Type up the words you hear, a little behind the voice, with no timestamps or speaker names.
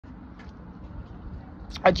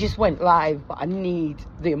I just went live, but I need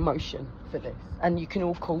the emotion for this. And you can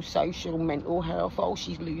all call social mental health. Oh,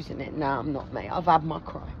 she's losing it. Nah, I'm not, mate. I've had my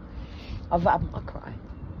cry. I've had my cry.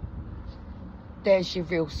 There's your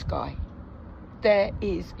real sky. There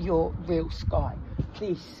is your real sky.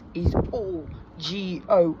 This is all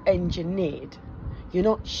geo-engineered. You're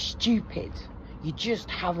not stupid. You just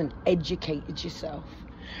haven't educated yourself.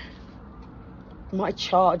 My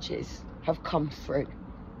charges have come through.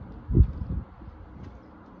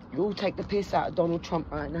 You all take the piss out of Donald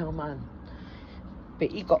Trump right now, man.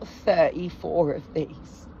 But he got 34 of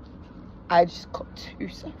these. I just got 2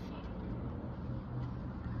 so far.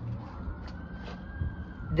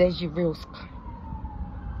 There's your real sky.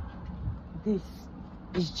 This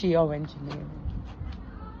is geoengineering.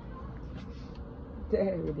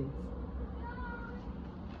 There it is.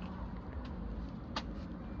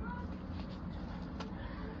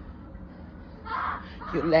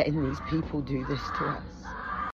 You're letting these people do this to us.